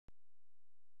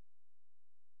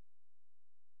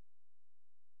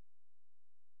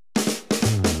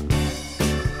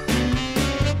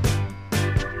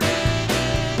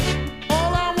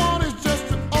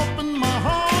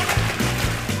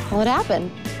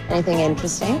happened? Anything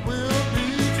interesting?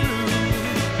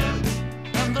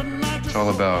 It's all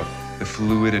about the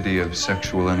fluidity of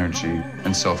sexual energy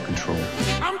and self-control.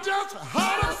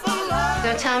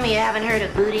 Don't tell me you haven't heard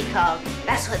of booty call.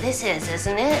 That's what this is,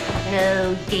 isn't it?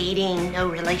 No dating, no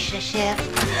relationship.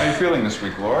 How are you feeling this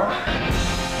week, Laura?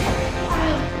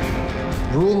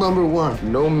 Rule number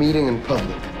 1, no meeting in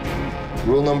public.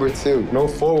 Rule number 2, no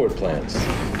forward plans.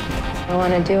 I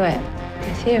want to do it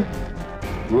with you.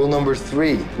 Rule number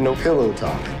 3, no pillow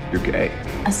talk. You're gay.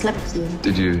 I slept with you.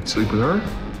 Did you sleep with her?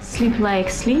 Sleep like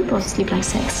sleep or sleep like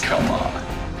sex? Come on.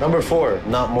 Number 4,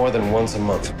 not more than once a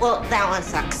month. Well, that one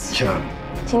sucks. Yeah.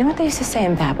 Do you know what they used to say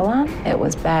in Babylon? It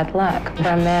was bad luck for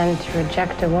a man to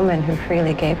reject a woman who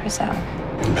freely gave herself.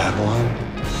 In Babylon?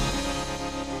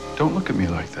 Don't look at me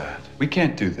like that. We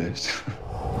can't do this.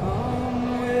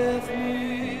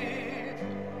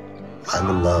 I'm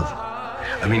in love.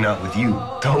 I mean, not with you.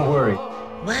 Don't worry.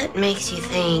 What makes you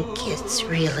think it's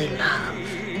really love?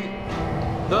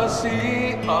 The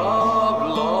sea of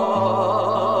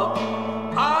love.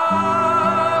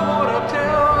 I want to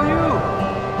tell you.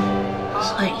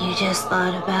 So you just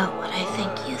thought about what I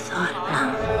think you thought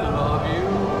about. I love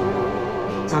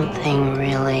you. Something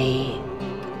really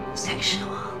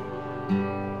sexual.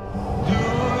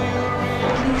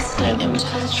 Please let him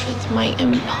touch with my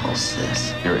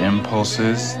impulses. Your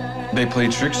impulses, they play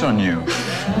tricks on you.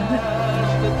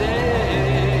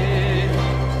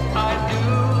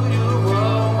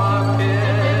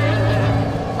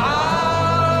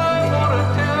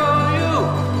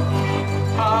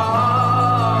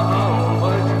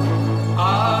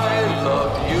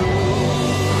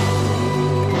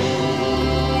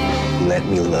 Let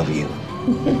me love you.